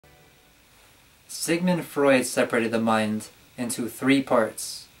Sigmund Freud separated the mind into three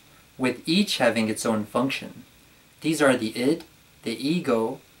parts, with each having its own function. These are the id, the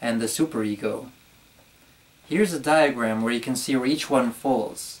ego, and the superego. Here's a diagram where you can see where each one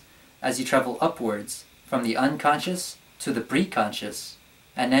falls as you travel upwards from the unconscious to the preconscious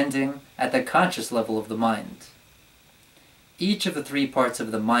and ending at the conscious level of the mind. Each of the three parts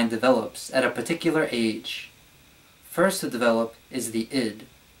of the mind develops at a particular age. First to develop is the id.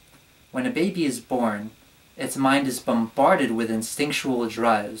 When a baby is born, its mind is bombarded with instinctual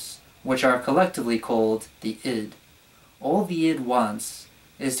drives, which are collectively called the id. All the id wants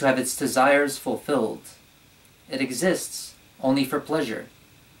is to have its desires fulfilled. It exists only for pleasure,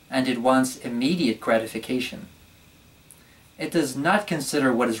 and it wants immediate gratification. It does not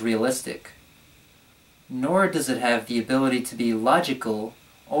consider what is realistic, nor does it have the ability to be logical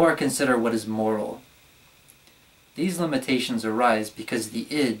or consider what is moral. These limitations arise because the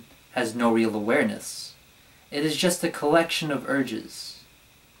id has no real awareness. It is just a collection of urges.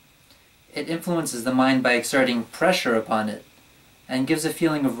 It influences the mind by exerting pressure upon it, and gives a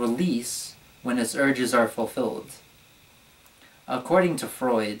feeling of release when its urges are fulfilled. According to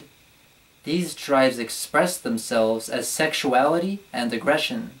Freud, these drives express themselves as sexuality and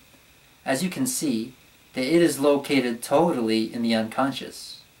aggression. As you can see, the id is located totally in the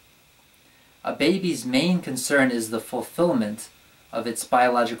unconscious. A baby's main concern is the fulfillment of its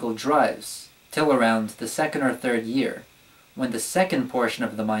biological drives till around the second or third year, when the second portion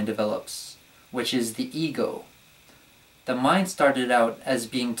of the mind develops, which is the ego. The mind started out as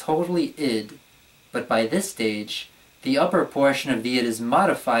being totally id, but by this stage, the upper portion of the id is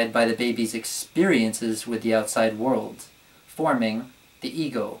modified by the baby's experiences with the outside world, forming the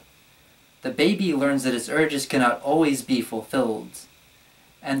ego. The baby learns that its urges cannot always be fulfilled,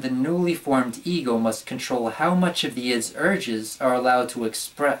 and the newly formed ego must control how much of the id's urges are allowed to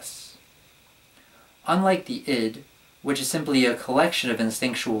express. Unlike the id, which is simply a collection of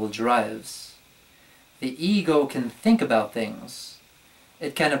instinctual drives, the ego can think about things.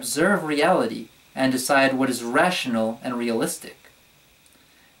 It can observe reality and decide what is rational and realistic.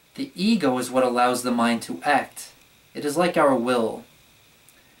 The ego is what allows the mind to act. It is like our will.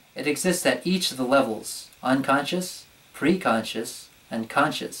 It exists at each of the levels, unconscious, preconscious, and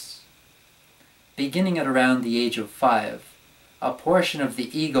conscious. Beginning at around the age of 5, a portion of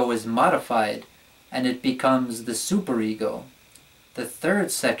the ego is modified and it becomes the superego, the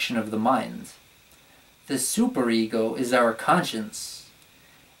third section of the mind. The superego is our conscience.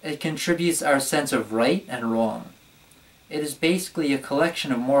 It contributes our sense of right and wrong. It is basically a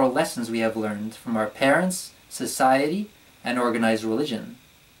collection of moral lessons we have learned from our parents, society, and organized religion.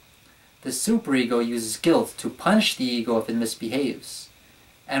 The superego uses guilt to punish the ego if it misbehaves,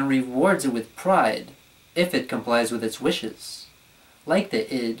 and rewards it with pride if it complies with its wishes. Like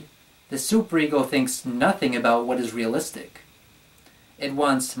the id, the superego thinks nothing about what is realistic. It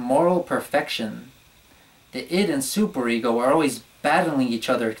wants moral perfection. The id and superego are always battling each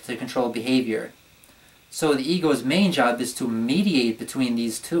other to control behavior, so the ego's main job is to mediate between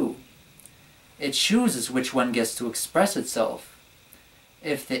these two. It chooses which one gets to express itself.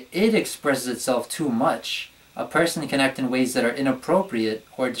 If the id expresses itself too much, a person can act in ways that are inappropriate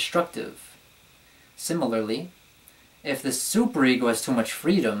or destructive. Similarly, if the superego has too much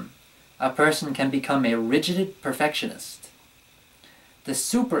freedom, a person can become a rigid perfectionist. The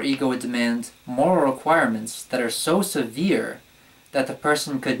superego would demand moral requirements that are so severe that the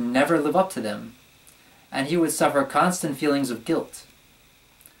person could never live up to them, and he would suffer constant feelings of guilt.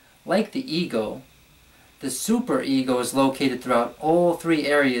 Like the ego, the superego is located throughout all three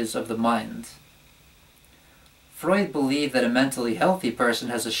areas of the mind. Freud believed that a mentally healthy person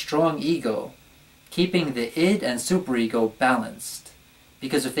has a strong ego, keeping the id and superego balanced,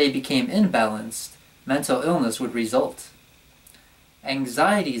 because if they became imbalanced, mental illness would result.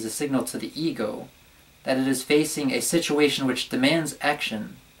 Anxiety is a signal to the ego that it is facing a situation which demands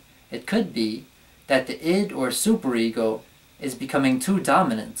action. It could be that the id or superego is becoming too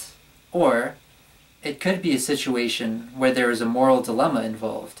dominant, or it could be a situation where there is a moral dilemma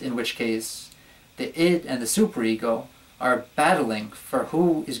involved, in which case the id and the superego are battling for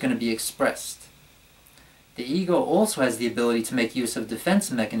who is going to be expressed. The ego also has the ability to make use of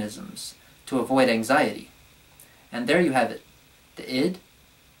defense mechanisms to avoid anxiety. And there you have it, the id,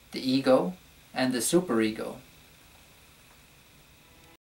 the ego, and the superego.